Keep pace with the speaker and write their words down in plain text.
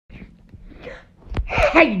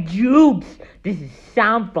Hey dudes, this is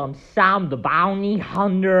Sam from Sam the Bounty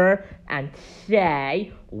Hunter, and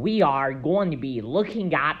today we are going to be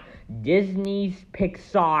looking at Disney's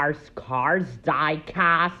Pixar's Cars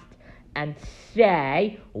Diecast, and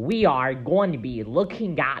today we are going to be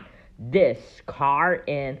looking at this car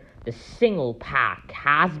in the single pack.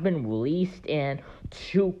 Has been released in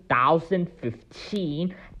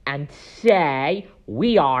 2015, and today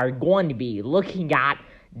we are going to be looking at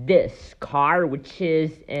this car, which is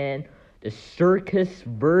in the Circus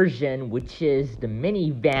version, which is the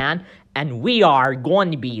minivan, and we are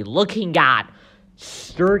going to be looking at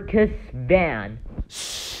Circus van.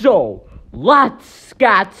 So let's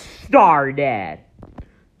get started.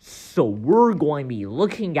 So we're going to be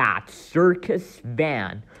looking at Circus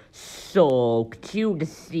van. So cue to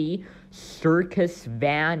see Circus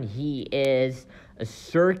van. He is a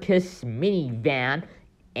Circus minivan,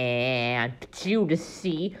 and cue to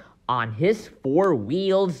see on his four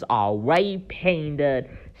wheels already painted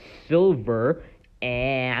silver,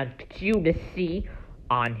 and cue to see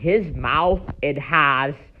on his mouth it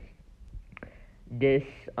has this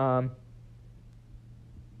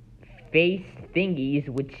face thingies,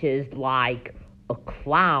 which is like a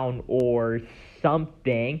clown or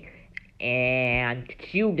something, and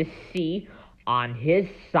cue to see on his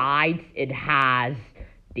sides it has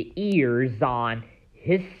the ears on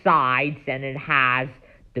his sides, and it has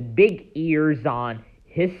the big ears on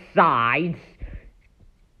his sides,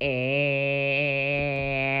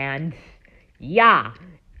 and yeah,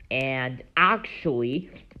 and actually,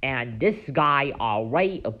 and this guy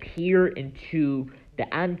already appeared into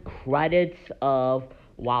the end credits of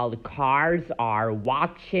while the cars are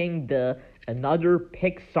watching another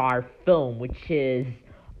Pixar film, which is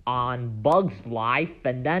on Bugs Life,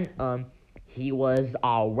 and then he was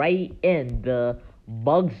already in the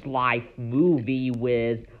Bugs Life movie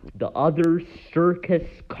with the other circus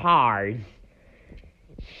cars.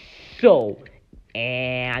 So,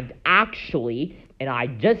 and actually, I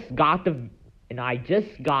just got the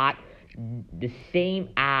same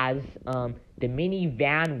as the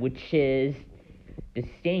minivan, which is the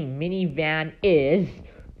same minivan is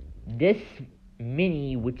this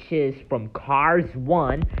mini, which is from Cars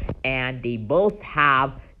 1, and they both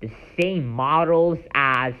have the same models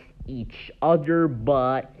as each other,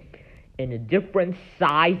 but in a different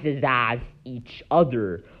sizes as each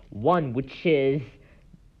other. One which is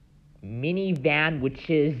minivan, which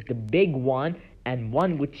is the big one, and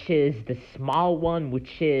one which is the small one,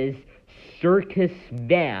 which is Circus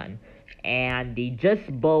van, and they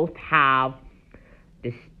just both have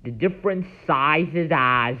the different sizes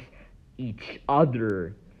as each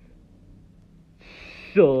other.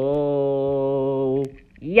 So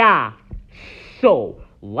yeah, so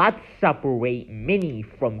let's separate Mini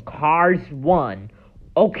from Cars 1.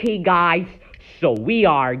 Okay guys, so we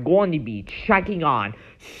are going to be checking on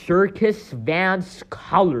Circus van's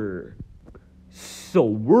color. So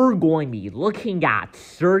we're going to be looking at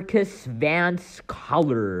Circus van's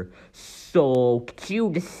color. So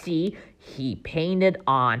cue to see he painted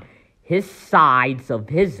on his sides of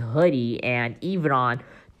his hoodie, and even on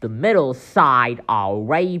the middle side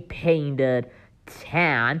already painted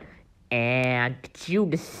tan, and cue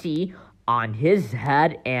to see on his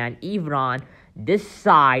head and even on this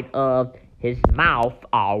side of his mouth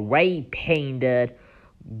already painted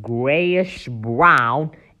grayish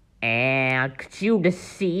brown, and cue to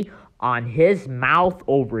see on his mouth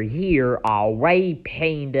over here already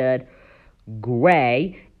painted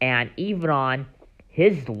gray, and even on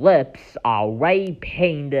his lips already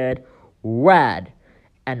painted red,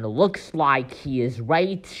 and it looks like he is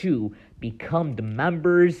ready to become the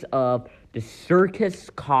members of the circus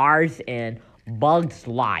cars in Bugs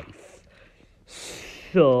Life.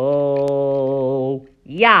 So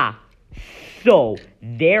yeah, so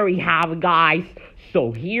there we have it guys.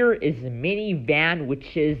 So here is the minivan,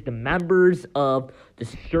 which is the members of the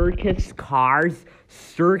circus cars,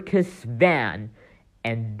 Circus van,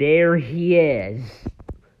 and there he is.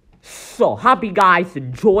 So, hope you guys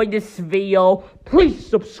enjoyed this video. Please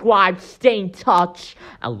subscribe, stay in touch,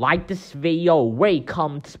 and like this video. Rate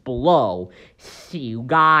comments below. See you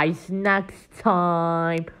guys next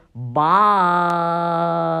time. Bye.